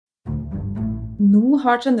Nå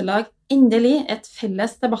har Trøndelag endelig et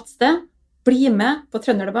felles debattsted. Bli med på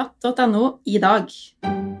trønderdebatt.no i dag.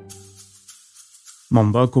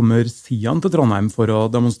 Mandag kommer Sian til Trondheim for å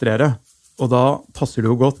demonstrere, og da passer det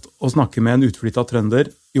jo godt å snakke med en utflyttet trønder,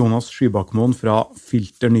 Jonas Skybakmoen fra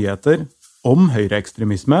Filter Nyheter, om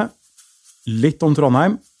høyreekstremisme, litt om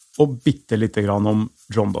Trondheim og bitte lite grann om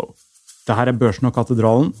John Doe. Dette Børsen og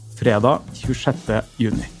Katedralen, fredag 26.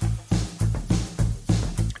 juni.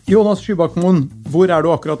 Jonas Skybakmoen, hvor du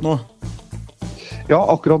akkurat nå? Ja,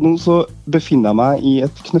 akkurat nå så befinner jeg meg i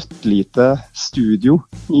et knøttlite studio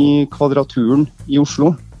i Kvadraturen i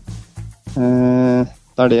Oslo.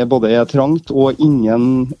 Der det både trangt og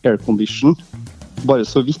ingen aircondition. Bare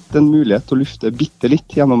så vidt en mulighet til å lufte bitte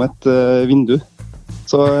litt gjennom et vindu.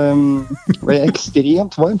 Så det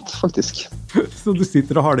ekstremt varmt, faktisk. Så du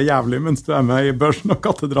sitter og har det jævlig mens du med i Børsen og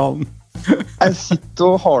Katedralen? Jeg sitter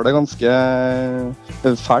og har det ganske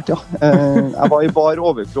fælt, ja. Jeg var i bar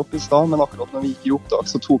overkropp i stad, men akkurat når vi gikk i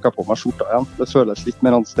opptak, så tok jeg på meg skjorta igjen. Det føles litt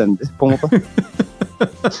mer anstendig, på en måte.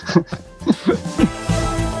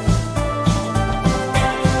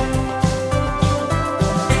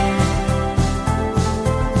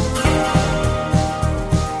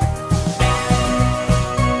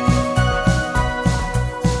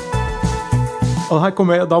 Og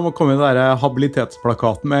da må komme den der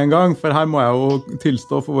habilitetsplakaten med en gang, for her må jeg jo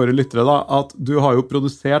tilstå for våre lyttere da, at du har jo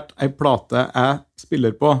produsert en plate jeg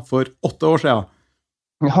spiller på for 8 år siden.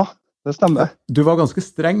 Ja, det stemmer. Du var ganske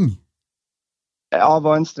streng. Ja, jeg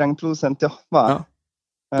var en streng produsent, ja. Ja.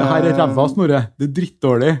 Det her ræva, Snorre. Det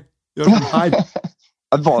drittdårlig. Gjør sånn her.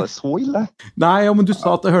 Var det så ille? Nei, ja, men du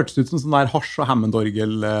sa at det hørtes ut som sånn der hasj- og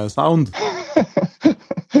Hammond-orgel-sound.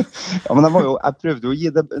 Ja, men jeg prøvde jo å gi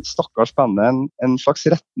det stakkars bandet en slags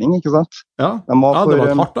retning, ikke sant? Ja, det var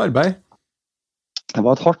et hardt arbeid. Det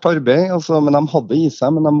var et hardt arbeid, altså, men de hadde i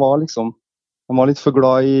seg, men de var litt for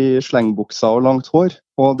glad i slengbukser og langt hår,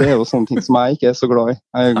 og det jo sånne ting som jeg ikke så glad i.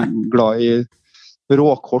 Jeg glad i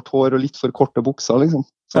råkort hår og litt for korte bukser, liksom.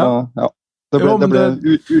 Så ja, det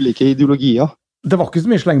ble ulike ideologier. Det var ikke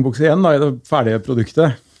så mye slengbukser igjen da, i det ferdige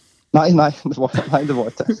produktet. Nei, det var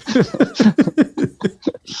ikke det.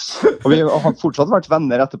 Og vi har fortsatt vært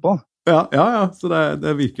venner etterpå. Ja, så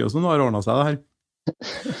det virker jo som det har ordnet seg det her.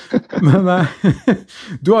 Men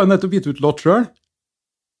du har jo nettopp gitt ut låt selv.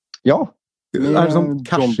 Ja. Det sånn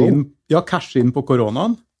cash in på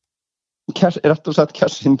koronaen? Rett og slett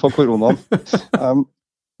cash in på koronaen.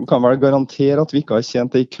 Vi kan vel garantere at vi ikke har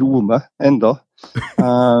tjent en krone enda.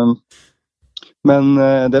 Men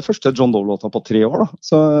det første John Doe-låta på 3 år, da.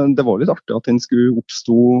 Så det var litt artig at den skulle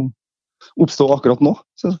oppstå akkurat nå.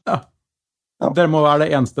 Ja. Dere må være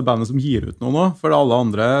det eneste bandet som gir ut noe nå, for alle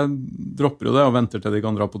andre dropper jo det og venter til de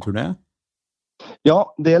kan dra på turné. Ja,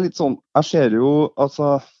 det litt sånn. Jeg ser jo,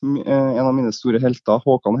 altså, en av mine store helter,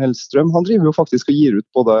 Håkan Hellstrøm, han driver jo faktisk og gir ut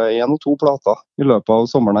både 1 og 2 plater i løpet av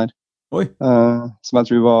sommeren her. Oi. Som jeg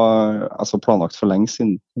tror var planlagt for lenge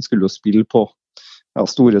siden. Han skulle jo spille på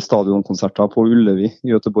store stadionkonserter på Ullevi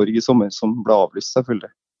i Göteborg i sommer, som ble avlyst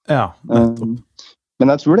selvfølgelig. Ja, nettopp. Men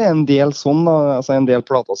jeg tror det en del sånn, altså en del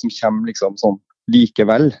plater som kommer liksom sånn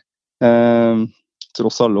likevel,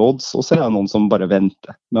 tross alle odds, og så det noen som bare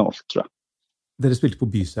venter med alt, tror jeg. Dere spilte på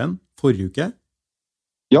Byscenen forrige uke?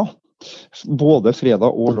 Ja, både fredag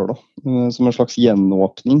og lørdag, som en slags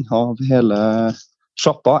gjenåpning av hele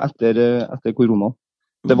sjappa etter koronaen.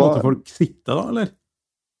 Måtte folk sitte da, eller?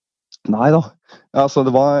 Nei da, altså det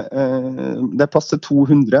er plass til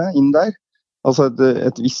 200 inn der, altså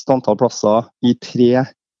et visst antall plasser i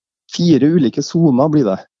 4 ulike zoner blir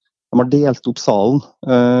det. De har delt opp salen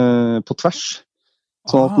på tvers,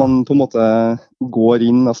 sånn at man på en måte går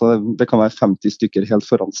inn, altså det kan være 50 stykker helt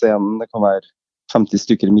foran scenen, det kan være 50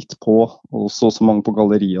 stykker midt på, og så mange på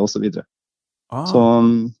galleriet og så videre. Så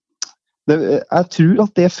jeg tror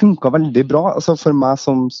at det funket veldig bra. Altså for meg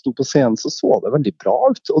som stod på scenen så det veldig bra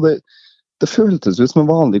ut, og det føltes ut som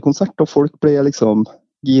en vanlig konsert, og folk ble liksom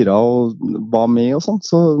gira og var med og sånt,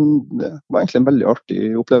 så det var egentlig en veldig artig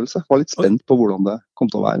opplevelse. Jeg var litt spent på hvordan det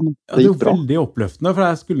kom til å være, men det gikk bra. Det er jo veldig oppløftende, for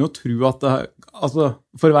jeg skulle jo tro at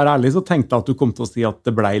for å være ærlig så tenkte jeg at du kom til å si at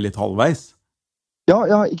det ble litt halvveis.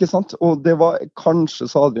 Ja, ikke sant? Og det var, kanskje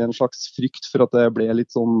så hadde vi en slags frykt for at det ble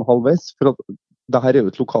litt sånn halvveis, for at det her jo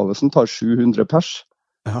et lokale som tar 700 pers.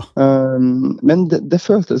 Ja. Men det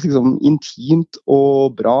føltes liksom intimt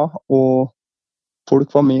og bra, og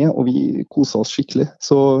folk var med, og vi koset oss skikkelig.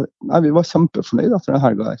 Så vi var kjempefornøyde etter denne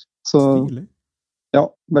helgen her. Så stilig. Ja,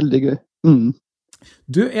 veldig gøy.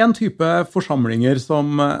 Du, en type forsamlinger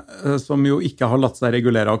som jo ikke har latt seg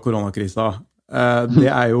regulere av koronakrisa,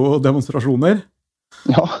 det jo demonstrasjoner.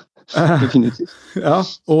 Ja. definitivt. Ja,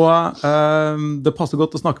 og det passer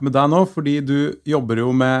godt å snakke med deg nå, fordi du jobber jo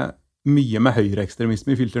mye med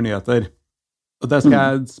høyreekstremisme i Filter Nyheter. Og det skal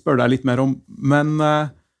jeg spørre deg litt mer om, men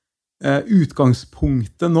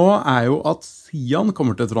utgangspunktet nå jo at Sian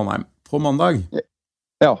kommer til Trondheim på mandag.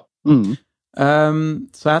 Ja.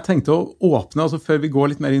 Så jeg tenkte å åpne, altså før vi går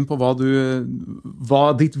litt mer inn på hva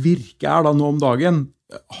ditt virke da nå om dagen.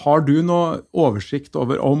 Har du noe oversikt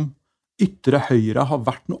over om ytre høyre har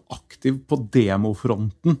vært noe aktiv på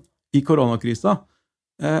demofronten i koronakrisa?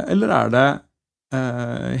 Eller det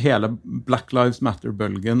hele Black Lives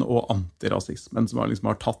Matter-bølgen og antirasismen som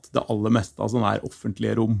liksom har tatt det aller meste av sånne her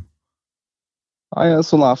offentlige rom? Nei,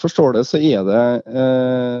 sånn jeg forstår det, så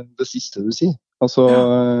det siste du sier. Altså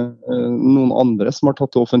noen andre som har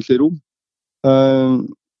tatt det offentlige rom.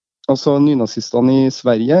 Altså nynazistene i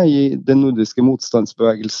Sverige, i den nordiske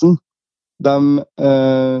motstandsbevegelsen, de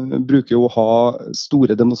bruker jo å ha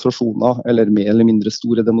store demonstrasjoner, eller mer eller mindre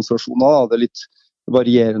store demonstrasjoner. Det litt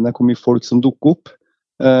varierende hvor mye folk som dukker opp.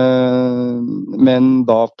 Men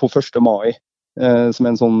da på 1. mai, som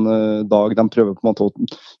en sånn dag de prøver på en måte å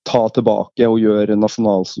ta tilbake og gjøre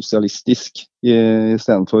nasjonalsosialistisk i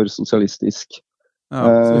stedet for sosialistisk. Ja,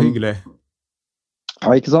 så hyggelig.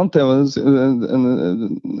 Ja, ikke sant? Det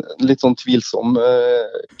en litt sånn tvilsom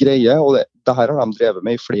greie, og det her har de drevet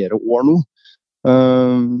med i flere år nå.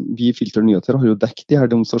 Vi i Filter Nyheter har jo dekket de her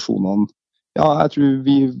demonstrasjonene. Ja, jeg tror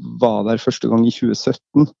vi var der første gang i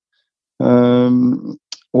 2017.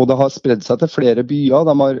 Og det har spredd seg til flere byer.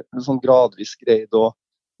 De har sånn gradvis greid å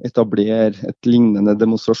etablere et lignende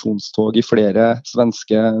demonstrasjonstog i flere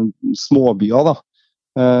svenske småbyer da.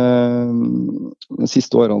 De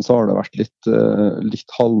siste årene så har det vært litt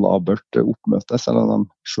halvlabert oppmøte, selv om de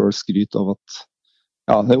selv skryter av at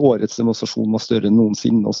ja, årets demonstrasjon var større enn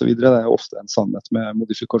noensinne og så videre. Det ofte en sannhet med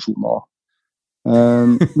modifikasjoner.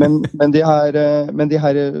 Men de her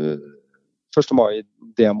 1.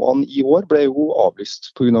 mai-demoene i år ble jo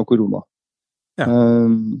avlyst på grunn av korona. Ja.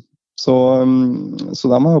 Så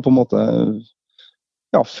de har jo på en måte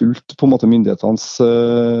fulgt på en måte myndighetenes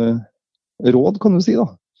råd, kan du si da.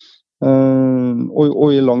 Og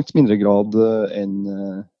i langt mindre grad enn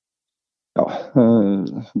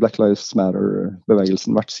Black Lives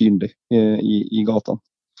Matter-bevegelsen vært synlig i gatene.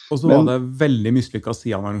 Og så var det veldig mislykket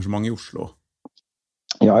Sian-arrangement i Oslo.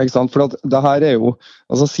 Ja, ikke sant? For at det her jo,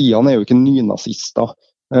 altså Sian jo ikke nynazister,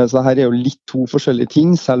 så det her jo litt to forskjellige ting,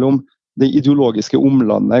 selv om det ideologiske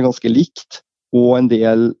omlandet ganske likt, og en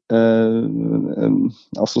del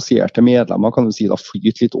assosierte medlemmer kan du si da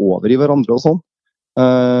flyter litt over i hverandre og sånn.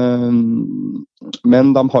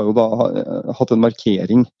 Men de har jo da hatt en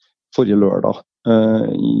markering forrige lørdag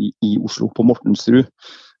i Oslo på Mortensrud,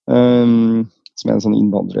 som en sånn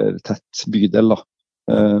innvandrertett bydel da,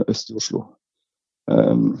 øst i Oslo.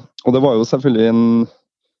 Og det var jo selvfølgelig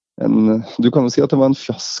du kan jo si at det var en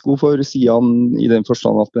fiasko for Sian i den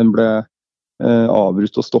forstand at den ble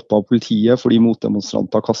avbrutt og stoppet av politiet fordi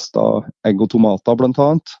motdemonstranter kastet egg og tomater blant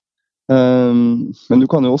annet. Men du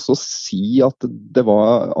kan jo også si at det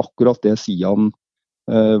var akkurat det Sian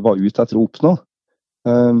var ute etter å oppnå.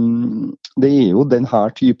 Det jo den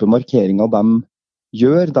her type markeringer de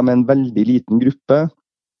gjør. De en veldig liten gruppe.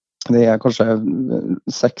 Det kanskje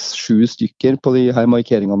 6-7 stykker på de her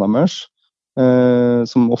markeringene deres,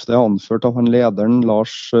 som ofte anført av han lederen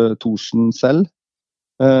Lars Thorsen selv,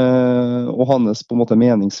 og hans på en måte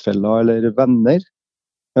meningsfeller eller venner.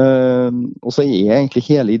 Og så egentlig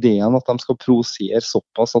hele ideen at de skal provosere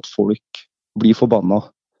såpass at folk blir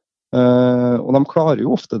forbannet. Og de klarer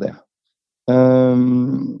jo ofte det.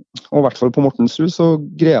 Og i hvert fall på Mortensrud så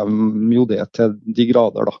greier de jo det til de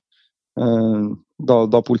grader da.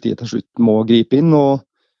 Da politiet til slutt må gripe inn, og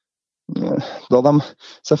da de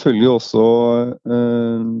selvfølgelig også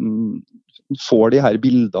får de her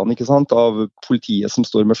bildene, ikke sant, av politiet som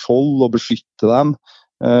står med skjold og beskytter dem,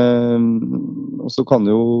 og så kan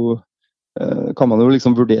man jo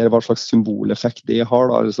liksom vurdere hva slags symboleffekt det har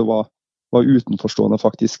da, altså hva utenforstående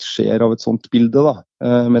faktisk skjer av et sånt bilde da,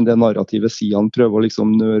 men det narrativet Sian prøver å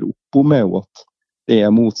liksom nøre opp om jo at det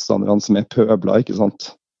motstanderne som pøbler, ikke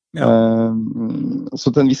sant. Ja.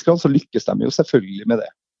 Så til en viss grad så lykkes de jo selvfølgelig med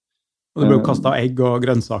det. Og det ble jo kastet egg og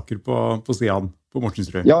grønnsaker på Sian på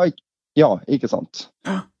Mortensrud. Ja, ikke sant.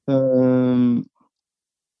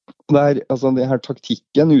 Det her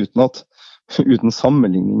taktikken uten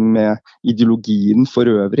sammenligning med ideologien for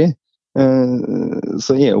øvrig,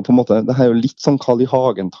 så jo på en måte, det her jo litt sånn Carl I.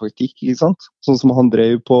 Hagen-taktikk, ikke sant? Sånn som han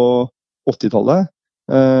drev på 80-tallet,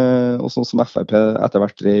 og sånn som FrP etter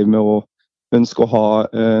hvert drev med å ønske å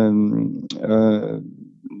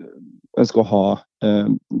ha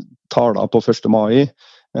taler på 1. mai,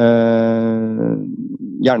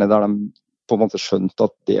 Gjerne der de på en måte skjønte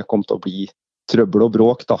at det kom til å bli trøbbel og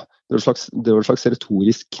bråk da. Det er jo et slags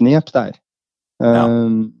retorisk knep der.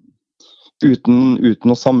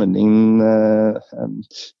 Uten å sammenligne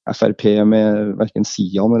FRP med hverken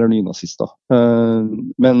Sian eller nynazister.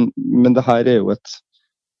 Men det her er jo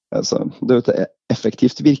det er jo et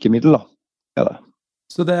effektivt virkemiddel da. Det.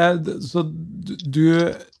 Så du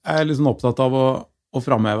er liksom opptatt av å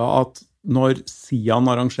fremheve at når Sian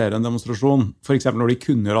arrangerer en demonstrasjon, for eksempel når de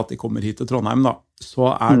kunngjør at de kommer hit til Trondheim, da,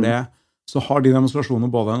 så har de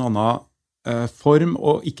demonstrasjoner både en annen form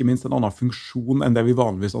og ikke minst en annen funksjon enn det vi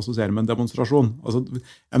vanligvis assosierer med en demonstrasjon. Altså,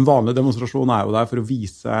 en vanlig demonstrasjon er jo der for å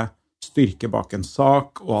vise styrke bak en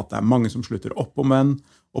sak, og at det er mange som slutter opp om en,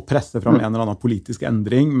 og presser fram en eller annen politisk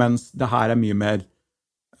endring, mens det her er mye mer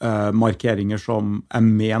markeringer som er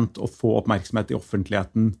ment å få oppmerksomhet i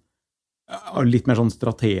offentligheten av litt mer sånn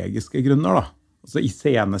strategiske grunner da. Altså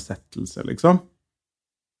iscenesettelse, liksom.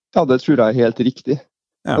 Ja, det tror jeg er helt riktig.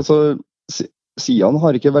 Ja. Altså, Sian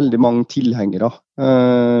har ikke veldig mange tilhengere.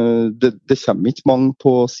 Det kommer ikke mange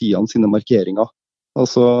på Sian sine markeringer.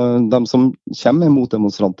 Altså, de som kommer er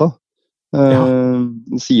motdemonstranter.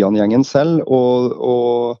 Sian-gjengen selv,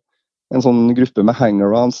 og en sånn gruppe med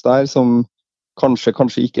hangarounds der, som kanskje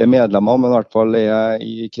ikke er medlemmer, men i hvert fall er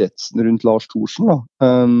i kretsen rundt Lars Thorsen.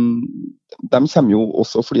 De kommer jo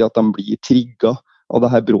også fordi at de blir trigget av det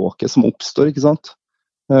her bråket som oppstår, ikke sant?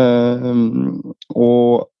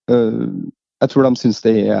 Jeg tror de synes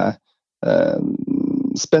det er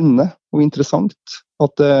spennende og interessant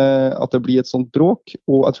at det blir et sånt bråk,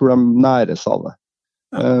 og jeg tror de næres av det.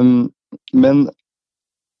 Men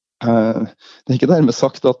det er ikke dermed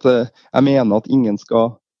sagt at jeg mener at ingen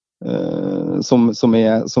skal som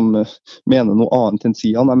mener noe annet enn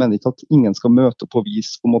Sian. Jeg mener ikke at ingen skal møte opp og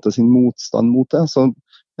vise på en måte sin motstand mot det. Så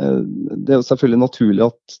det er jo selvfølgelig naturlig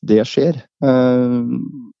at det skjer.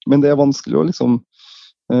 Men det er vanskelig å liksom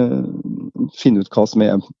finne ut hva som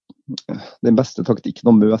er den beste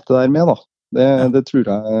taktikken å møte der med, da. Det tror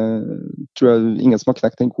jeg ingen som har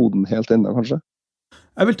knekt den koden helt enda, kanskje.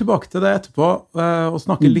 Jeg vil tilbake til det etterpå og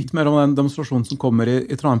snakke litt mer om den demonstrasjonen som kommer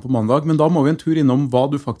i Trondheim på mandag, men da må vi en tur innom hva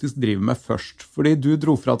du faktisk driver med først. Fordi du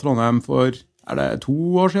dro fra Trondheim for, er det 2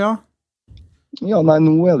 år siden? Ja, nei,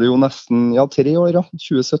 nå er det jo nesten, 3 år,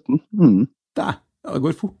 2017. Det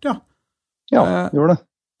går fort, ja. Ja, gjør det.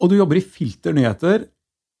 Og du jobber i Filternyheter.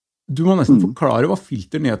 Du må nesten forklare hva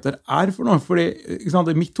Filternyheter er for noe, fordi ikke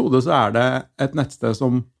sant, i mitt hode så er det et nettsted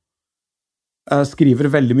som skriver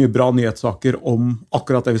veldig mye bra nyhetssaker om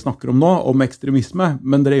akkurat det vi snakker om nå, om ekstremisme,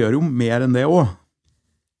 men dere gjør jo mer enn det også.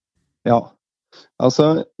 Ja,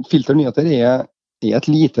 altså Filternyheter er et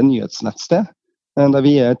lite nyhetsnettsted, der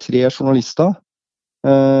vi er 3 journalister,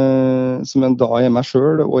 som en da er meg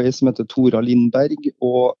selv, og jeg som heter Tora Lindberg,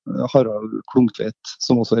 og Harald Klunkvedt,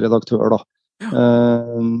 som også er redaktør da.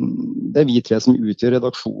 Det er vi 3 som utgjør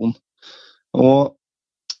redaksjonen. Og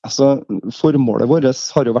altså, formålet vårt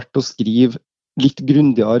har jo vært å skrive litt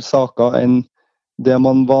grundigere saker enn det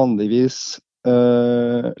man vanligvis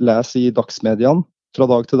leser i dagsmediene fra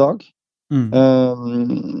dag til dag.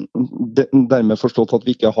 Dermed forstått at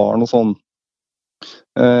vi ikke har noe sånn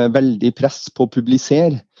veldig press på å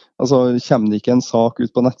publisere. Altså, kommer det ikke en sak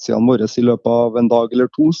ut på nettsidene våre i løpet av en dag eller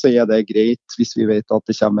 2, så er det greit hvis vi vet at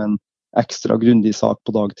det kommer en ekstra grundig sak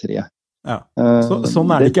på dag 3. Ja.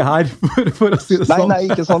 Sånn er det ikke her, for å si det sånn. Nei,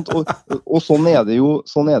 ikke sant. Og sånn er det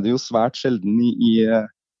jo svært sjelden i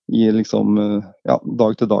liksom,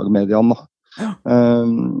 dag-til-dag-mediene.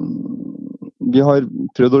 Vi har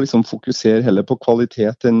prøvd å liksom fokusere heller på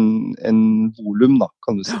kvalitet enn volum, da,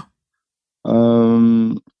 kan du si.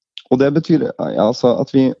 Og det betyr altså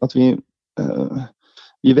at vi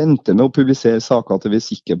venter med å publisere saker til vi er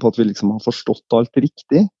sikre på at vi liksom har forstått alt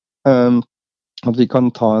riktig. At vi kan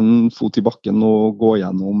ta en fot i bakken og gå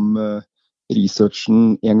gjennom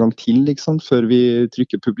researchen en gang til, liksom, før vi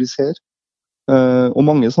trykker publiser. Og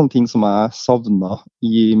mange sånne ting som jeg savnet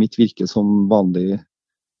i mitt virke som vanlig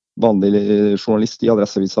journalist i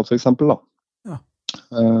Adresseavisa, for eksempel. Da. Ja.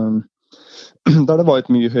 Der det var et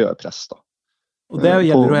mye høyere press. Da. Og det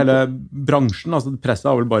gjelder jo hele bransjen. Altså, presset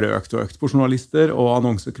har vel bare økt og økt på journalister, og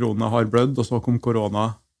annonsekronene har blødd, og så kom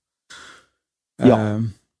korona. Ja.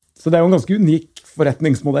 Så det er jo en ganske unik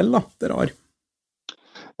forretningsmodell da, dere har.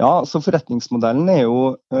 Ja, så forretningsmodellen er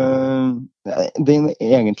jo den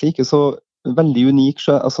er egentlig ikke så veldig unik,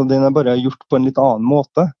 altså den er bare gjort på en litt annen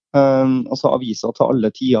måte. Altså aviser til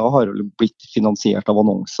alle tider har jo blitt finansiert av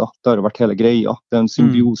annonser. Det har jo vært hele greia. Det er en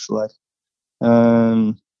symbiose der.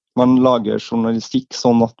 Man lager journalistikk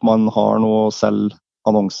sånn at man har noe å selge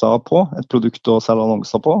annonser på, et produkt å selge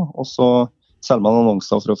annonser på, og så selger man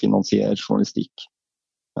annonser for å finansiere journalistikk.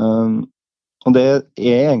 Og det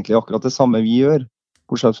egentlig akkurat det samme vi gjør,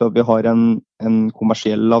 bortsett fra at vi har en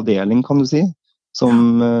kommersiell avdeling, kan du si,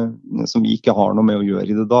 som vi ikke har noe med å gjøre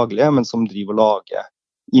i det daglige, men som driver og lager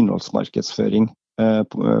innholdsmarkedsføring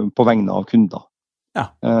på vegne av kunder.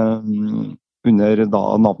 Under da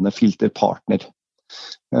navnet Filterpartner.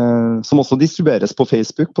 Som også distribueres på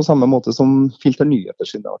Facebook på samme måte som Filter Nyheter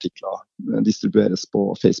sine artikler distribueres på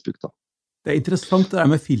Facebook da. Det interessant det der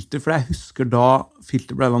med filter, for jeg husker da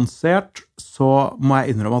filter ble lansert, så må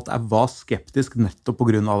jeg innrømme at jeg var skeptisk nettopp på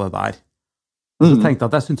grunn av det der. Så tenkte jeg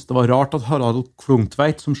at jeg syntes det var rart at Harald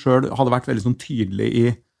Klungtveit, som selv hadde vært veldig sånn tydelig i,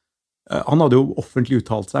 han hadde jo offentlig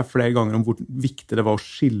uttalt seg flere ganger om hvor viktig det var å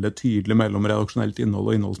skille tydelig mellom redaksjonelt innhold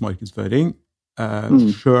og innholdsmarkedsføring,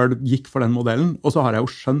 selv gikk for den modellen, og så har jeg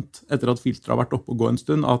jo skjønt, etter at filter har vært oppe og gå en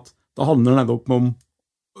stund, at det handler nettopp om,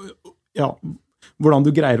 hvordan du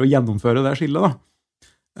greier å gjennomføre det skillet da.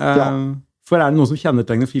 For det noe som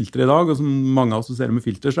kjennetegner filter i dag, og som mange assosierer med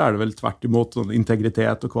filter, så det vel tvert imot sånn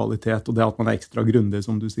integritet og kvalitet, og det at man ekstra grundig,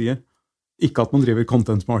 som du sier. Ikke at man driver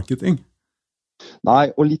content marketing. Nei,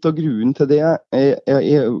 og litt av grunnen til det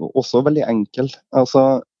er også veldig enkel.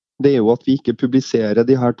 Altså, det jo at vi ikke publiserer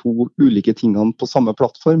de her to ulike tingene på samme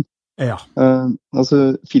plattform.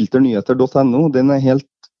 Altså, filternyheter.no, den helt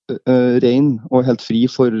ren og helt fri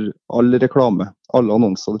for all reklame, alle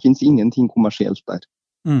annonser. Det finnes ingenting kommersielt der.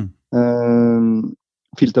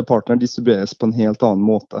 Filterpartner distribueres på en helt annen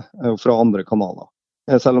måte fra andre kanaler.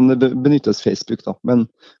 Selv om det benyttes Facebook da, men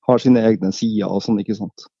har sine egne sider og sånn, ikke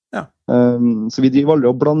sant? Så vi driver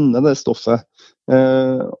aldri å blande det stoffet.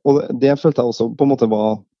 Og det følte jeg også på en måte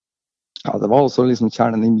var, det var også liksom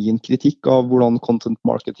kjernen i min kritikk av hvordan content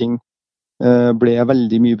marketing ble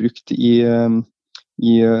veldig mye brukt i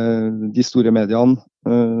de store mediene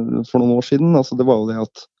for noen år siden. Altså, det var jo det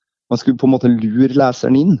at man skulle på en måte lure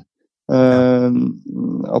leseren inn.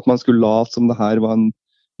 At man skulle late som det her var en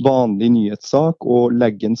vanlig nyhetssak og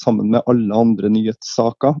legge den sammen med alle andre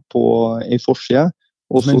nyhetssaker på en forside.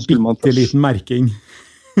 Og så skulle man først... liten merking.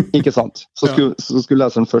 Ikke sant? Så skulle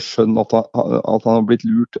leseren først skjønne at han har blitt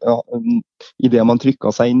lurt i det man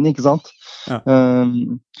trykket seg inn, ikke sant?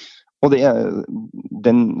 Og det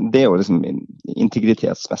jo liksom en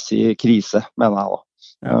integritetsmessig krise, mener jeg da.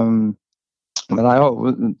 Men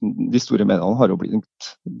de store mediene har jo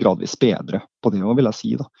blitt gradvis bedre på det, vil jeg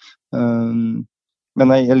si da. Men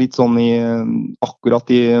jeg litt sånn akkurat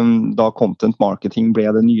da content marketing ble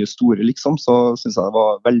det nye store, liksom, så synes jeg det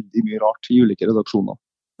var veldig mye rart i ulike redaksjoner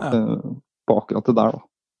på akkurat det der da.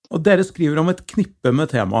 Og dere skriver om et knippe med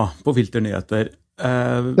tema på Filternyheter.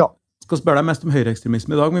 Skal spørre deg mest om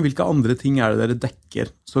høyreekstremisme i dag, men hvilke andre ting det dere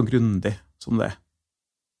dekker så grundig som det?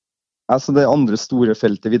 Altså det andre store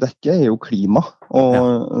feltet vi dekker jo klima, og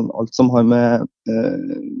alt som har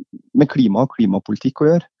med klima og klimapolitikk å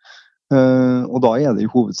gjøre. Og da det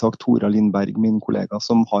i hovedsak Tora Lindberg, min kollega,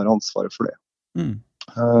 som har ansvaret for det.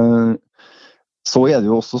 Så det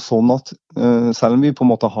jo også sånn at selv om vi på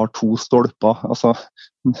en måte har to stolper, altså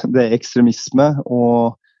det ekstremisme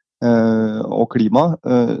og klima,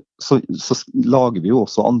 så lager vi jo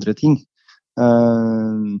også andre ting.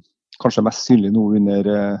 Kanskje mest synlig nå under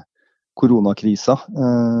koronakrisa,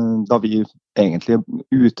 da vi egentlig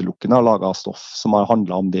utelukkende har laget stoff som har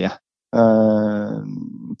handlet om det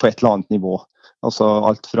på et eller annet nivå. Altså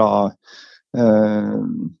alt fra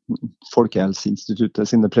Folkehelseinstituttet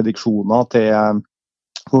sine prediksjoner til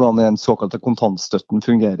hvordan den såkalte kontantstøtten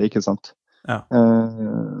fungerer, ikke sant?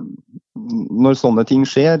 Når sånne ting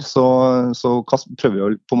skjer, så prøver vi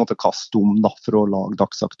å på en måte kaste om da, for å lage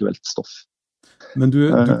dagsaktuelt stoff. Men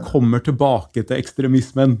du kommer tilbake til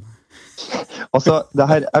ekstremismen. Altså, det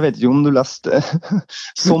her, jeg vet ikke om du leste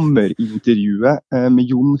sommerintervjuet med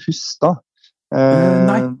Jon Hustad.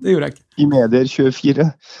 Nei, det gjorde jeg ikke. I Medier 24.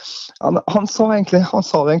 Han sa det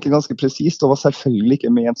egentlig ganske presist, og var selvfølgelig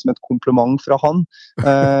ikke ment som et kompliment fra han.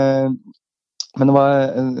 Men det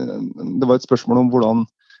var et spørsmål om hvordan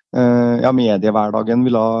mediehverdagen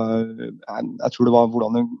jeg tror det var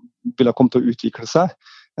hvordan den ville komme til å utvikle seg.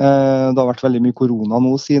 Det har vært veldig mye korona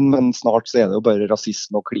nå siden, men snart så det jo bare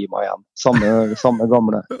rasisme og klima igjen. Samme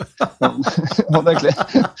gamle. Det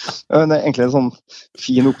egentlig en sånn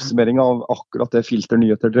fin oppsummering av akkurat det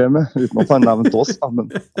Filternyheter drev med, uten at han nevnte oss. Men,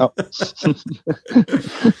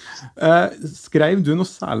 Skrev du noe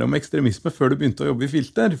særlig om ekstremisme før du begynte å jobbe i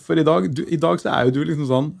Filter? For i dag så jo du liksom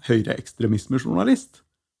sånn høyreekstremisme-journalist.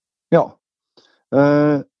 Ja.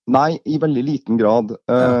 Nei, i veldig liten grad.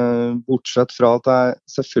 Bortsett fra at jeg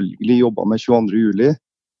selvfølgelig jobbet med 22. juli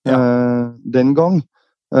den gang.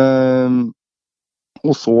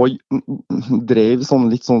 Og så drev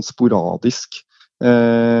litt sånn sporadisk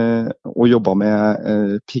og jobbet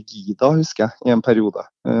med Pegida, husker jeg, i en periode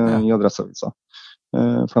i Adresseavisa.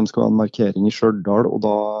 For de skulle ha en markering i Stjørdal, og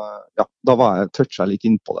da touchet jeg litt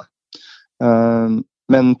inn på det.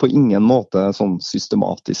 Men på ingen måte sånn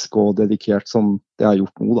systematisk og dedikert som det jeg har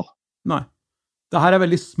gjort nå, da. Nei. Det her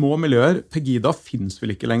veldig små miljøer. Pegida finnes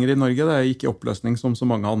vel ikke lenger i Norge. Det ikke i oppløsning som så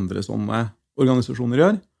mange andre sånne organisasjoner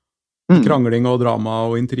gjør. Krangling og drama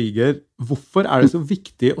og intriger. Hvorfor det så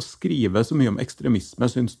viktig å skrive så mye om ekstremisme,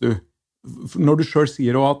 synes du? Når du selv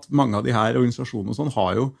sier at mange av de her organisasjonene og sånn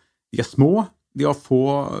de små, de har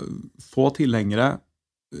få tilhengere,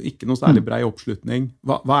 ikke noe særlig brei oppslutning.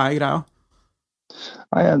 Hva greia?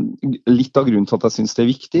 Litt av grunnen til at jeg synes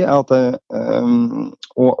det viktig at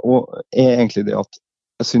og egentlig det at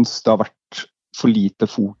jeg synes det har vært for lite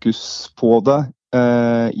fokus på det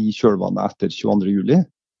i kjølvannet etter 22. juli.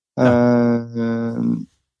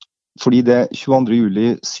 Fordi det 22.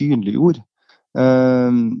 juli synliggjorde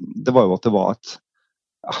det var jo at det var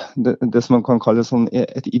det som man kan kalle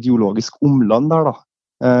et ideologisk omland der da,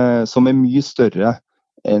 som mye større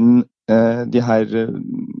enn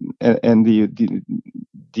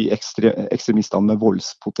de ekstremistene med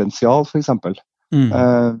voldspotensial, for eksempel.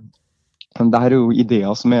 Det jo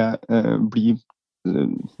ideer som blir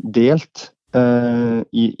delt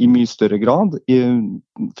i mye større grad,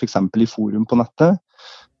 for eksempel i forum på nettet,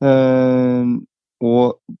 og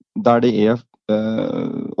der det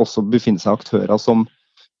også befinner seg aktører som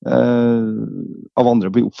av andre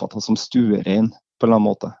blir oppfattet som stuerein på en eller annen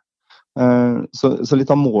måte. Så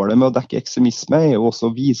litt av målet med å dekke ekstremisme jo også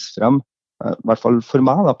å vise frem, i hvert fall for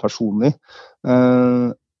meg da, personlig,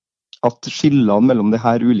 at skillene mellom de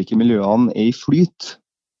her ulike miljøene i flyt.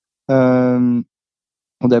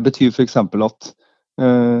 Og det betyr for eksempel at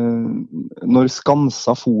når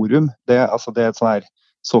Skansa forum, det et sånn her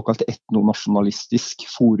såkalt etnonasjonalistisk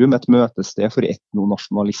forum, et møtested for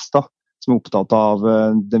etnonasjonalister, som opptatt av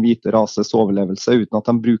den hvite rases overlevelse, uten at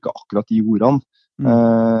de bruker akkurat de ordene,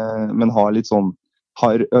 men har litt sånn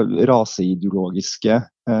raseideologiske,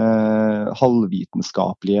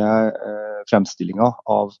 halvvitenskapelige fremstillinger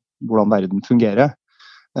av hvordan verden fungerer.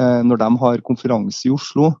 Når de har konferanse i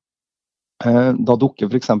Oslo, da dukker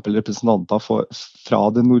for eksempel representanter fra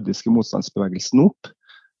den nordiske motstandsbevegelsen opp,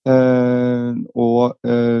 og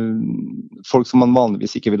folk som man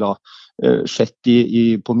vanligvis ikke vil ha sett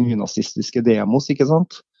på nynazistiske demos, ikke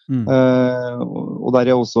sant? Og der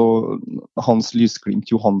også Hans Lysglimt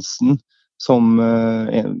Johansen, som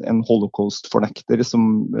en holocaust-fornekter som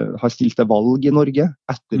har stilt til valg i Norge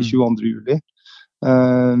etter 22. juli.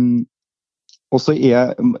 Og så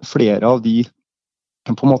flere av de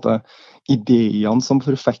på en måte ideene som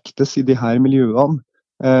forfektes i de her miljøene,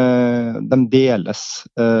 de deles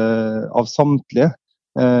av samtlige,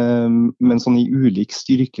 men sånn i ulik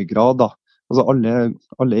styrkegrad da. Altså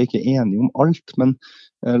alle ikke enige om alt, men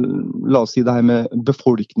la oss si det her med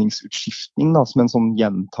befolkningsutskiftning da, som en sånn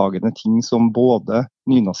gjentagende ting som både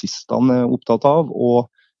nynazistene opptatt av,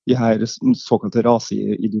 og de her såkalte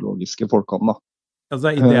raseideologiske folkene da.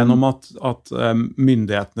 Altså ideen om at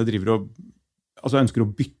myndighetene ønsker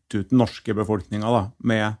å bytte ut den norske befolkningen da,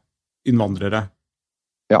 med innvandrere.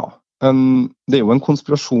 Ja, det jo en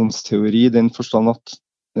konspirasjonsteori i den forstand at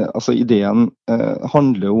ideen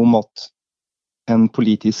handler om at en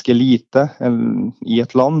politisk elite i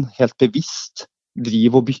et land helt bevisst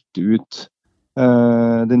driver og bytter ut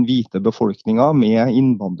den hvite befolkningen med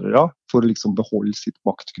innvandrere for å liksom beholde sitt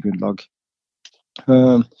maktgrunnlag.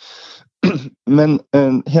 Men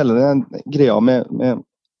hele den greia med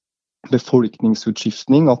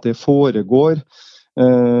befolkningsutskiftning, at det foregår,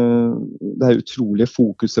 det utrolige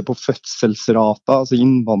fokuset på fødselsrata, altså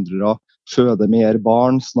innvandrere føder mer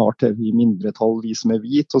barn, snart vi mindretall, vi som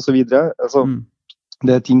hvit, og så videre. Altså,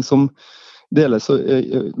 det ting som deles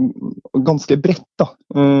ganske bredt da,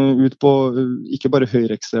 ut på ikke bare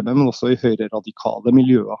høyreekstreme, men også i høyreradikale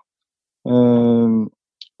miljøer.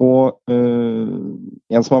 Og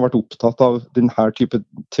en som har vært opptatt av denne type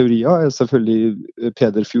teorier selvfølgelig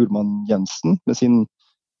Peder Fjordman Jensen med sine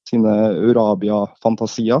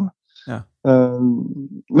Urabia-fantasier. Ja.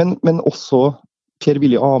 Men også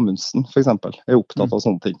Per-Willy Amundsen, for eksempel, opptatt av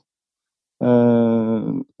sånne ting.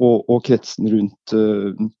 Og kretsen rundt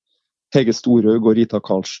Hege Storhaug og Rita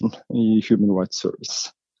Karlsen i Human Rights Service.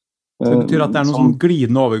 Så det betyr at det noen sånn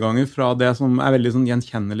glidende overganger fra det som veldig sånn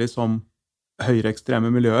gjenkjennelig som høyreekstreme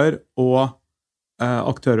miljøer, og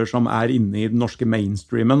aktører som inne i den norske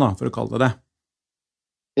mainstreamen, da, for å kalle det det.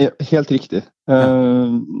 Helt riktig.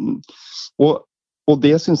 Og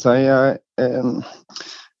det synes jeg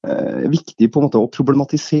viktig på en måte å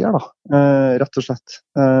problematisere, da, rett og slett.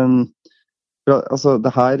 Altså,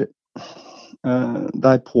 det her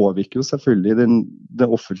påvirker jo selvfølgelig det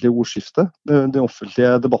offentlige ordskiftet, den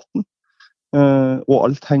offentlige debatten, og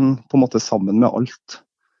alt henger på en måte sammen med alt.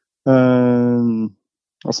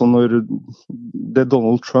 Altså når det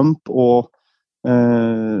Donald Trump og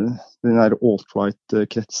den der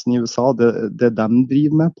alt-right-kretsen i USA, det de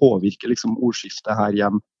driver med, påvirker liksom ordskiftet her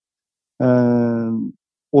hjemme.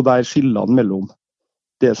 Og der skillene mellom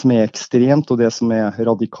det som ekstremt, og det som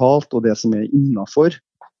radikalt, og det som innenfor,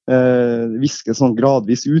 viskes sånn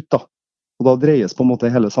gradvis ut, da. Og da dreies på en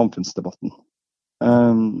måte hele samfunnsdebatten.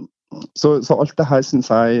 Så alt det her synes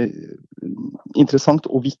jeg interessant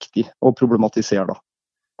og viktig å problematisere, da.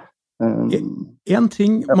 En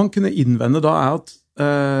ting man kunne innvende da at,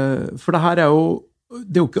 for det her det er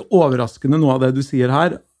jo ikke overraskende noe av det du sier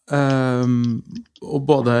her, og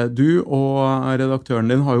både du og redaktøren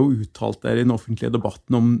din har jo uttalt dere i den offentlige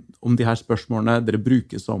debatten om de her spørsmålene, dere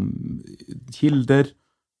brukes som kilder,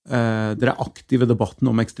 dere aktive i debatten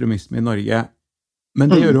om ekstremisme i Norge, men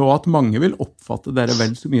det gjør jo at mange vil oppfatte dere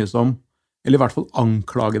vel så mye som, eller i hvert fall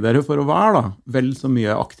anklage dere for å være da, vel så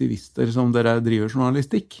mye aktivister som dere driver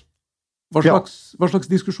journalistikk. Hva slags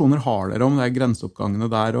diskusjoner har dere om de grenseoppgangene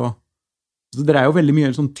der? Så dere jo veldig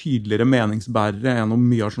mye sånn tydeligere meningsbærere gjennom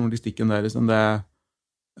mye av journalistikken deres enn det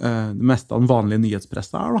meste av den vanlige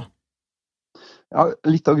nyhetspresset da? Ja,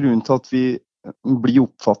 litt av grunnen til at vi blir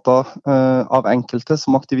oppfattet av enkelte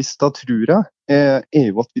som aktivister, tror jeg,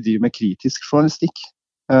 jo at vi driver med kritisk journalistikk.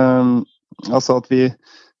 Altså at vi,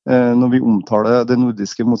 når vi omtaler den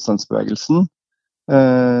nordiske motstandsbevegelsen,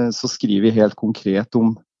 så skriver vi helt konkret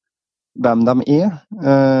om hvem de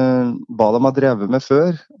hva de har drevet med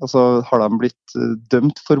før. Altså, har de blitt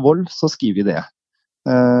dømt for vold, så skriver vi det.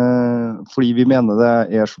 Fordi vi mener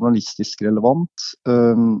det journalistisk relevant,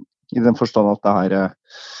 i den forstand at det her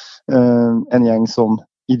en gjeng som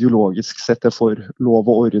ideologisk setter for lov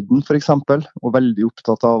og orden, for eksempel, og veldig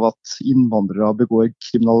opptatt av at innvandrere begår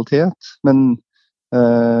kriminalitet, men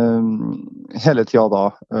hele tiden da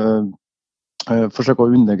forsøker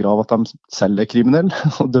å undergrave at de selv kriminelle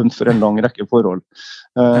og dømt for en lang rekke forhold.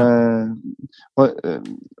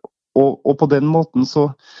 Og på den måten så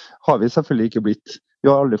har vi selvfølgelig ikke vi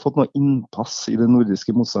har aldri fått noe innpass i den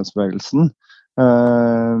nordiske motstandsbevegelsen,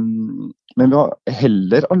 men vi har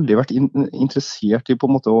heller aldri vært interessert i på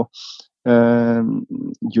en måte å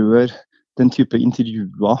gjøre den type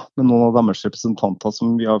intervjuer med noen av deres representanter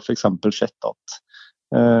som vi har for eksempel sett at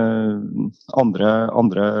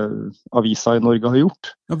andre aviser i Norge har gjort.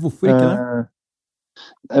 Ja, hvorfor ikke det?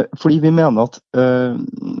 Fordi vi mener at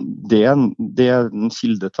det en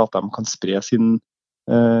kilde til at de kan spre sin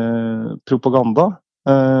propaganda.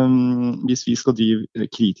 Hvis vi skal drive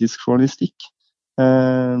kritisk journalistikk,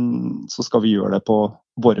 så skal vi gjøre det på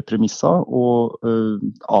våre premisser og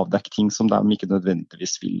avdekke ting som de ikke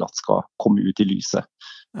nødvendigvis vil at skal komme ut i lyset.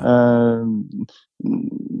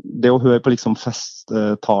 Det å høre på liksom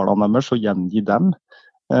festtalene deres og gjengi dem,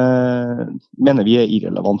 mener vi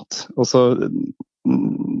irrelevant. Også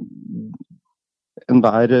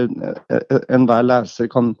enhver leser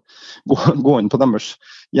kan gå inn på deres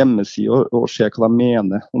hjemmeside og se hva de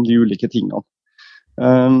mener om de ulike tingene.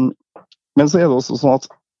 Men så det også sånn at,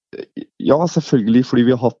 ja, selvfølgelig fordi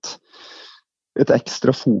vi har hatt et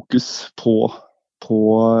ekstra fokus på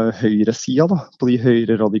høyresida, da, på de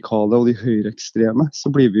høyreradikale og de høyreekstreme, så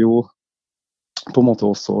blir vi jo på en måte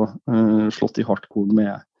også slått i hardcore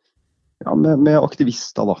med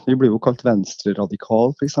aktivister, da. Vi blir jo kalt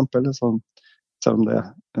venstreradikal, for eksempel, selv om det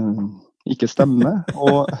ikke stemmer.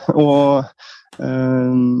 Og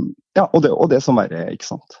det som ikke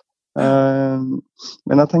sant.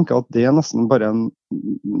 Men jeg tenker at det nesten bare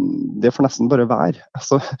det får nesten bare være.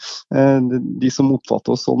 Altså, de som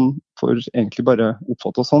oppfatter oss sånn, får egentlig bare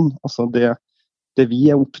oppfatte oss sånn. Altså, det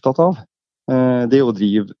vi opptatt av, det å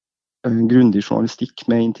drive grundig journalistikk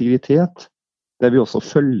med integritet, det vi også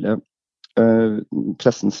følger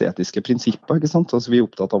pressens etiske prinsipper, ikke sant? Altså, vi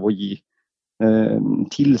opptatt av å gi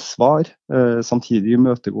tilsvar, samtidig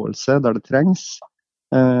imøtegåelse der det trengs.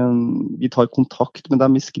 Vi tar kontakt med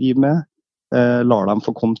dem vi skriver med, lar dem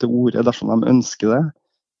få komme til orde dersom de ønsker det.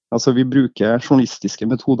 Altså, vi bruker journalistiske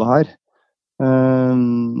metoder her,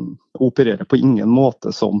 og opererer på ingen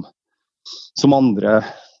måte som andre,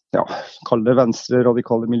 ja, kall det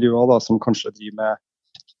venstre-radikale miljøer, da, som kanskje driver med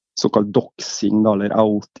såkalt doxing, da, eller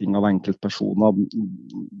outing av enkeltpersoner,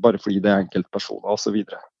 bare fordi det enkeltpersoner, og så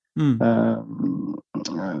videre.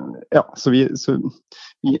 Ja, så vi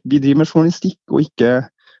driver med journalistikk og ikke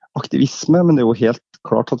aktivisme, men det er jo helt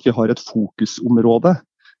klart at vi har et fokusområde,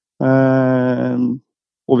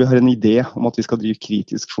 og vi har en idé om at vi skal drive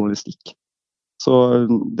kritisk journalistikk. Så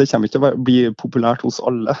det kommer ikke til å bli populært hos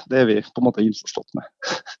alle, det vi på en måte innforstått med.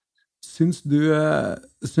 Syns du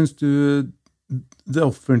det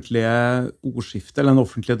offentlige ordskiftet, eller den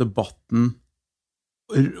offentlige debatten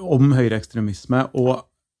om høyreekstremisme og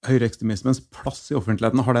høyreekstremismens plass i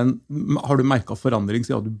offentligheten, har du merket forandring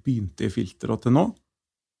siden du begynte i Filter og til nå?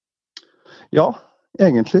 Ja,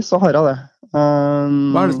 egentlig så har jeg det.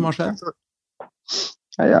 Hva det som har skjedd?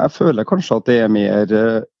 Jeg føler kanskje at det mer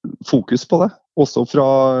fokus på det, også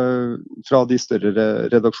fra de større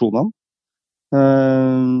redaksjonene.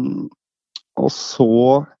 Og så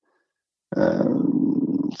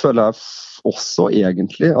føler jeg også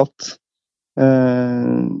egentlig at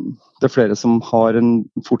det flere som har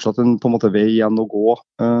fortsatt en på en måte vei igjen å gå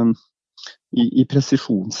i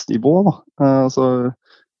presisjonsnivå. Da. Altså,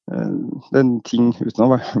 det en ting uten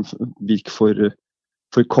å virke for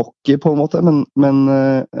cocky på en måte, men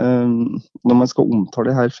når man skal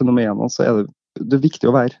omtale de her fenomenene, så det viktig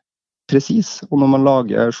å være presis. Og når man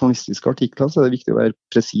lager journalistiske artikler, så det viktig å være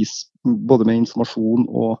presis, både med informasjon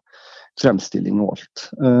og fremstilling og alt.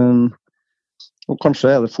 Og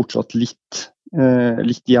kanskje det fortsatt litt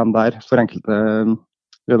igjen der for enkelte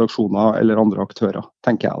redaksjoner eller andre aktører,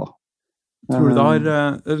 tenker jeg da. Tror du det har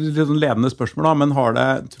litt sånn ledende spørsmål da, men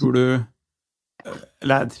tror du,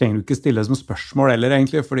 eller jeg trenger du ikke stille som spørsmål heller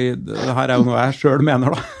egentlig, fordi det her jo noe jeg selv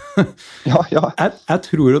mener da. Ja. Jeg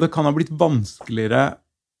tror jo det kan ha blitt vanskeligere,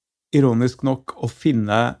 ironisk nok, å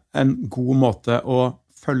finne en god måte å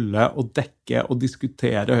følge og dekke og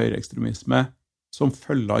diskutere høyreekstremisme som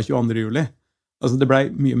følge av 22. juli. Altså det ble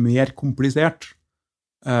mye mer komplisert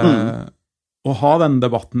å ha den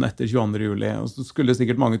debatten etter 22. juli, og så skulle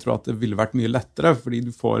sikkert mange tro at det ville vært mye lettere, fordi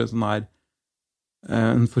du får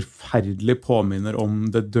en forferdelig påminner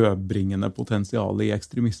om det dødbringende potensialet i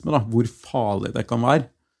ekstremisme, da, hvor farlig det kan være.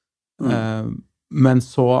 Men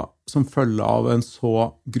så, som følge av en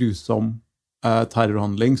så grusom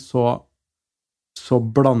terrorhandling, så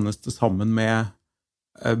blandes det sammen med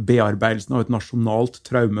bearbeidelsen av et nasjonalt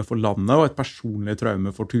traume for landet og et personlig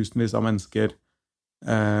traume for tusenvis av mennesker.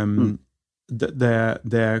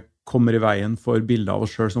 Det kommer i veien for bildet av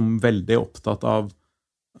oss selv som veldig opptatt av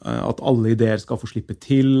at alle ideer skal få slippe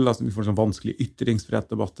til, altså vi får sånn vanskelige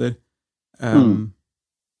ytringsfrihetsdebatter.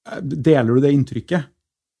 Deler du det inntrykket?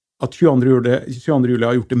 At 22. juli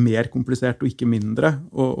har gjort det mer komplisert og ikke mindre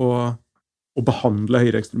å behandle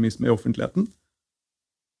høyreekstremisme i offentligheten?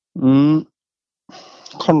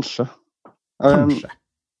 Kanskje.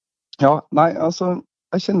 Ja, nei, altså,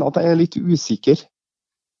 jeg kjenner at jeg litt usikker.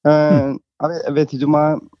 Jeg vet ikke om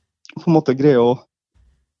jeg på en måte greier å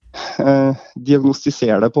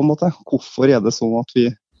diagnostisere det på en måte. Hvorfor det sånn at vi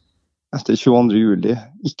etter 22. juli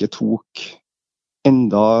ikke tok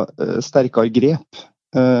enda sterkere grep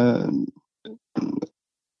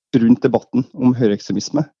rundt debatten om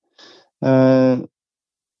høyreekstremisme.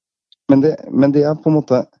 Men det jeg på en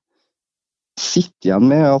måte sitter igjen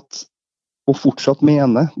med og fortsatt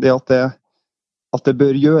mener det at det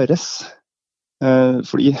bør gjøres.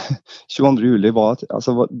 Fordi 22. juli var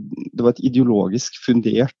et ideologisk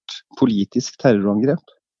fundert politisk terrorangrep.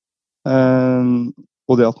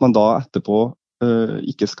 Og det at man da etterpå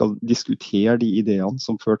ikke skal diskutere de ideene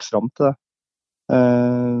som førte fram til det,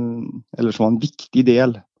 eller som var en viktig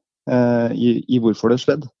del i hvorfor det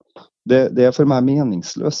skjedde, det for meg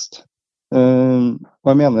meningsløst. Og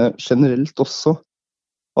jeg mener generelt også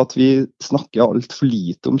at vi snakker alt for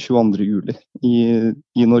lite om 22. juli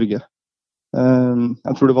i Norge.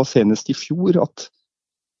 Jeg tror det var senest i fjor at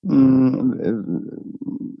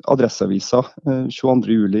Adresseavisa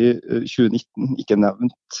 22. juli 2019 ikke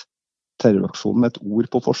nevnt terroraksjonen med et ord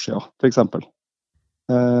på forsida, for eksempel.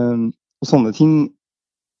 Og sånne ting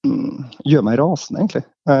gjør meg rasende, egentlig.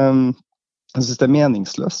 Jeg synes det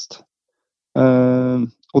meningsløst.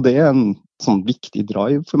 Og det en sånn viktig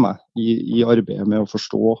drive for meg i arbeidet med å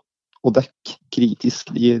forstå og dekke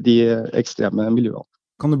kritisk de ekstreme miljøene.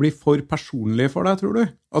 Kan det bli for personlig for deg, tror du?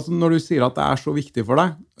 Altså når du sier at det så viktig for deg,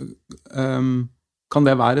 kan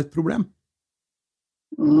det være et problem?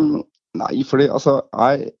 Nei, fordi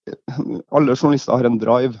alle journalister har en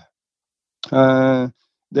drive.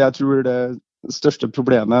 Det jeg tror det største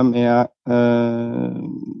problemet med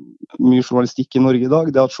mye journalistikk i Norge i dag,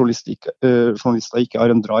 det at journalister ikke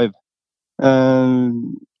har en drive.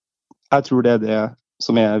 Jeg tror det det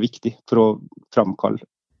som viktig for å fremkalle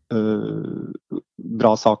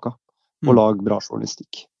bra saker og lage bra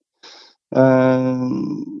journalistikk.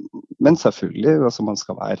 Men selvfølgelig, man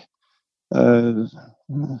skal være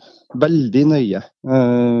veldig nøye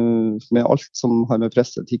med alt som har med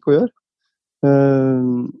presseetikk å gjøre.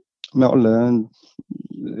 Med alle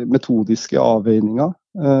metodiske avveininger,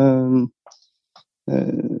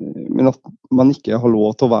 men at man ikke har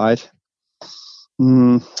lov til å være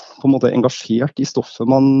på en måte engasjert i stoffet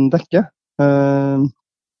man dekker.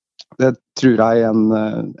 Det tror jeg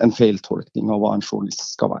en feiltolkning av hva en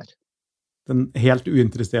journalist skal være. Den helt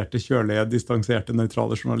uinteresserte, kjølige, distanserte,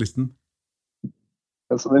 nøytrale journalisten?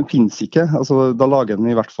 Altså, den finnes ikke. Altså, da lager den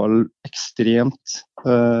i hvert fall ekstremt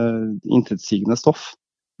intetsigende stoff.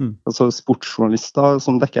 Altså, sportsjournalister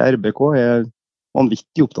som dekker RBK er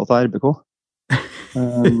vanvittig opptatt av RBK.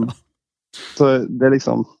 Så det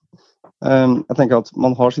liksom jeg tenker at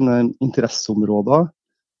man har sine interesseområder,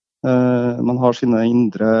 man har sine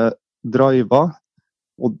indre driver,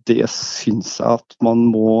 og det synes jeg at man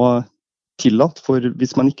må tillate, for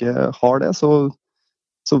hvis man ikke har det, så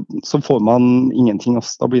får man ingenting,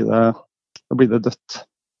 da blir det dødt.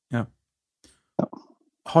 Ja.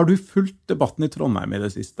 Har du fulgt debatten i Trondheim i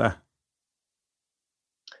det siste?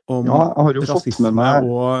 Om jeg har jo fått med meg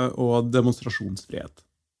og demonstrasjonsfrihet?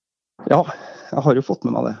 Ja, jeg har jo fått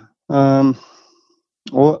med meg det.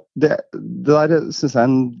 Og det der synes jeg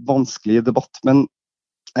en vanskelig debatt, men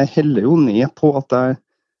jeg heller jo ned på at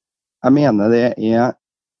jeg mener det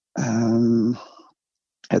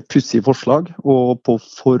et pussig forslag, og på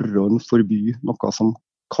forhånd forby noe som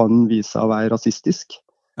kan vise seg å være rasistisk.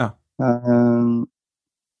 Ja.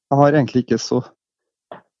 Jeg har egentlig ikke så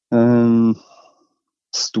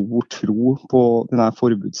stor tro på denne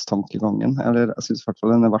forbudstankegangen, eller jeg synes i hvert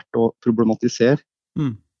fall den er verdt å problematisere.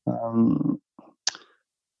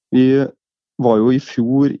 Vi var jo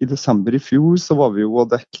i desember i fjor, så var vi jo og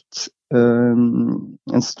dekt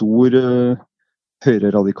en stor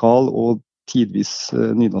høyreradikal og tidvis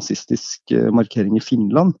nynazistisk markering i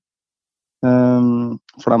Finland.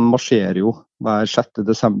 For de marsjerer jo hver 6.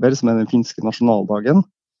 desember, som den finske nasjonaldagen.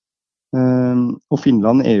 Og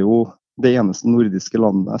Finland er jo det eneste nordiske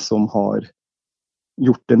landet som har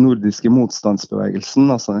gjort den nordiske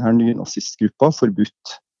motstandsbevegelsen, altså denne nynazistgruppa,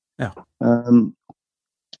 forbudt. Ja.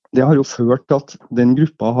 Det har jo ført til at den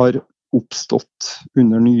gruppa har oppstått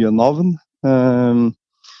under nye navn,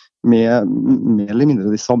 med mer eller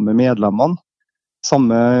mindre de samme medlemmene,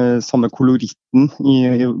 samme koloritten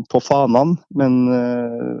på fanene, men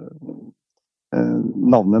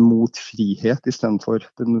navnet mot frihet i stedet for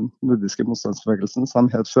den nordiske motstandsbevegelsen som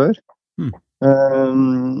de het før.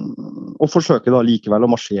 Og forsøker da likevel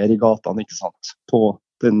å marsjere i gatene, ikke sant, på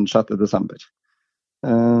den 6. desember.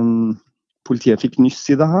 Politiet fikk nyss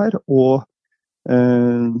i det her, og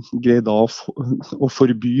greide da å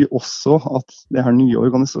forby også at det her nye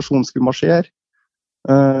organisasjonen skulle marsjere.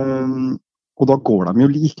 Og da går de jo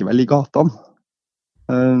likevel i gatene.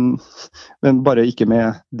 Men bare ikke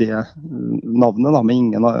med det navnet, da, med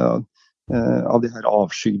ingen av de her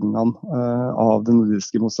avskygningene av den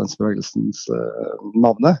nordiske motstandsbevegelsens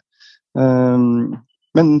navnet.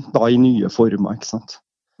 Men da i nye former, ikke sant?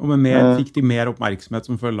 Og fikk de mer oppmerksomhet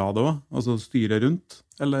som følge av det også? Altså styre rundt,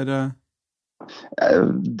 eller?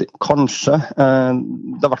 Kanskje. Det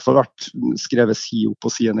har i hvert fall vært skrevet side opp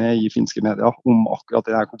og side ned i finske medier om akkurat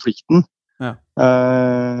denne konflikten. Ja.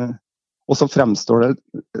 Og så fremstår det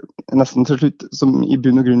nesten til slutt som i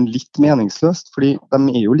bunn og grunn litt meningsløst, fordi de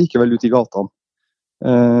er jo likevel ute i gatene.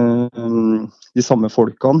 De samme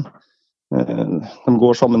folkene. De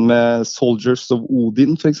går sammen med Soldiers of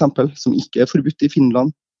Odin, for eksempel, som ikke er forbudt i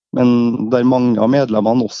Finland, men der mange av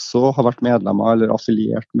medlemmene også har vært medlemmer eller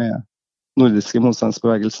affiliert med nordiske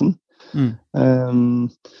motstandsbevegelsen.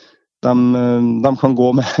 De kan gå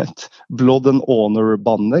med et Blood and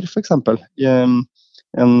Honor-banner, for eksempel,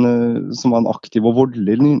 som var en aktiv og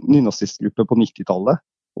voldelig nynazistgruppe på 90-tallet,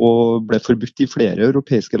 og ble forbudt i flere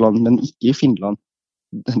europeiske land, men ikke i Finland.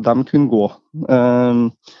 De kunne gå.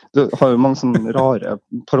 Det har jo mange sånne rare,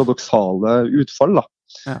 paradoksale utfall, da.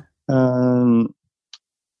 Ja.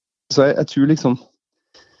 Så jeg tror liksom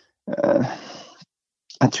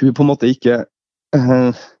jeg tror på en måte ikke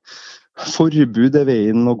forbud er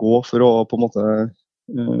veien å gå for å på en måte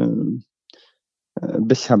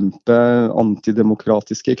bekjempe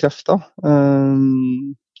antidemokratiske krefter.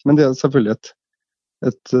 Men det er selvfølgelig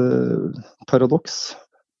et paradoks.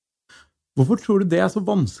 Hvorfor tror du det er så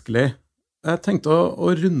vanskelig? Jeg tenkte å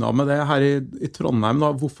runde av med det her i Trondheim.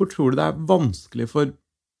 Da. Hvorfor tror du det er vanskelig for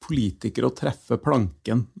politikere å treffe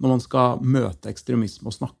planken når man skal møte ekstremisme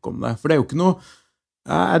og snakke om det? For det er jo ikke noe.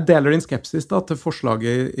 Jeg deler din skepsis da, til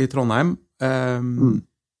forslaget i Trondheim, men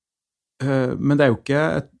det er jo ikke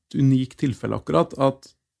et unikt tilfelle akkurat at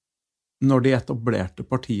når de etablerte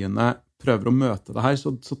partiene prøver å møte det her,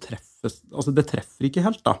 så treffes, altså det treffer ikke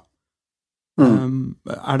helt da.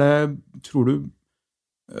 Tror du,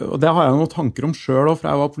 og det har jeg noen tanker om selv også, for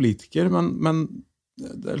jeg var politiker, men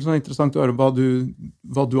det litt sånn interessant å høre hva du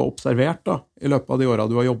har observert da, i løpet av de årene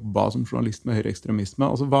du har jobbet som journalist med høyreekstremisme.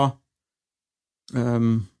 Altså, hva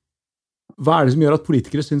det som gjør at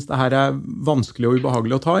politikere synes det her vanskelig og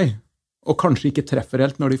ubehagelig å ta i, og kanskje ikke treffer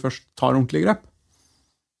helt når de først tar ordentlig grep?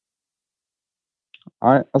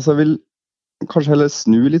 Nei, altså jeg vil kanskje heller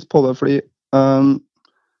snu litt på det, fordi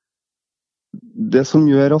det som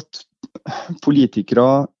gjør at politikere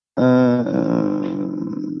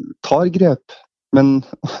tar grep, men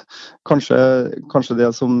kanskje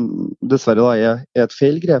det som dessverre da et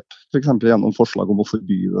feil grep, for eksempel gjennom forslag om å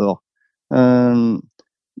forby det da.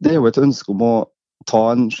 Det jo et ønske om å ta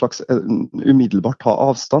umiddelbart ta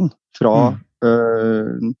avstand fra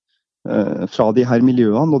de her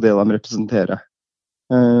miljøene og det de representerer.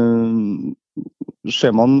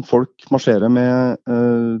 Ser man folk marsjere med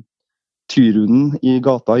tyrunden i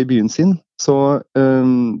gata i byen sin, så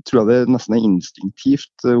tror jeg det nesten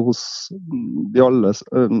instinktivt hos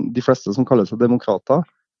de fleste som kaller seg demokrater,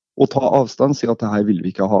 å ta avstand, si at det her vil vi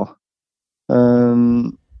ikke ha.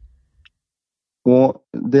 Og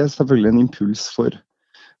det selvfølgelig en impuls for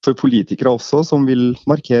politikere også, som vil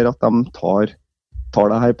markere at de tar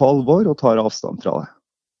det her på alvor og tar avstand fra det.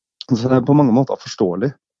 Så det på mange måter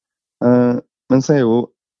forståelig. Men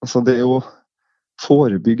så det jo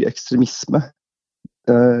forebygge ekstremisme.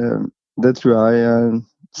 Det tror jeg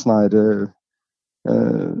sånn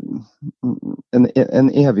en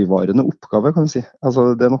evigvarende oppgave, kan vi si. Altså,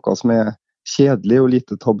 det noe som kjedelig og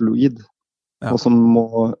lite tabloid, ja. og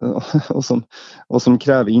som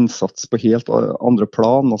krever innsats på helt andre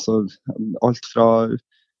plan. Altså, alt fra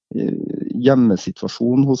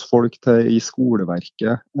hjemmesituasjon hos folk til i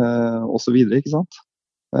skoleverket og så videre, ikke sant?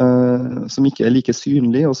 Som ikke like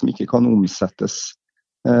synlig, og som ikke kan omsettes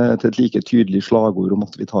til et like tydelig slagord om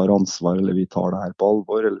at vi tar ansvar, eller vi tar det her på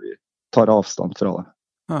alvor, eller vi tar avstand fra det.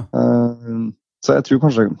 Ja. Så jeg tror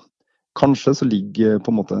kanskje så ligger på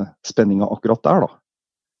en måte spenningen akkurat der da.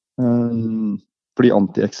 Fordi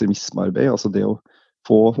anti-ekstremismearbeid, altså det å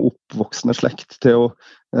få oppvoksende slekt til å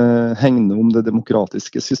hegne om det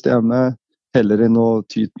demokratiske systemet, heller enn å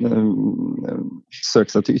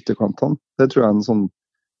søke seg til ytterkantene. Det tror jeg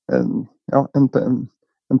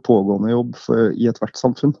en pågående jobb i et hvert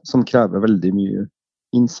samfunn, som krever veldig mye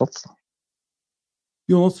innsats.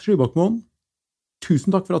 Jonas Skybakmoen,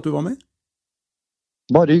 tusen takk for at du var med.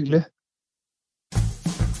 Bare hyggelig.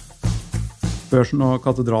 Børsen og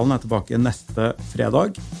Katedralen tilbake neste fredag,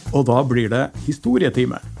 og da blir det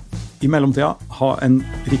historietime. I mellomtida, ha en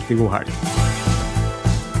riktig god helg.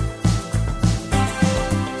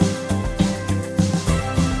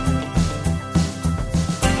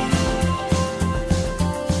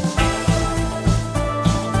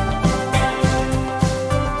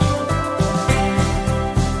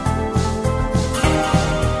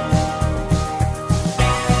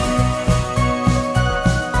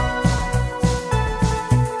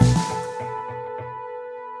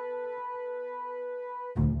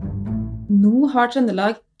 Nå har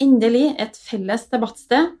Trøndelag endelig et felles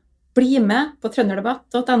debattsted. Bli med på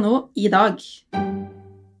trønderdebatt.no i dag.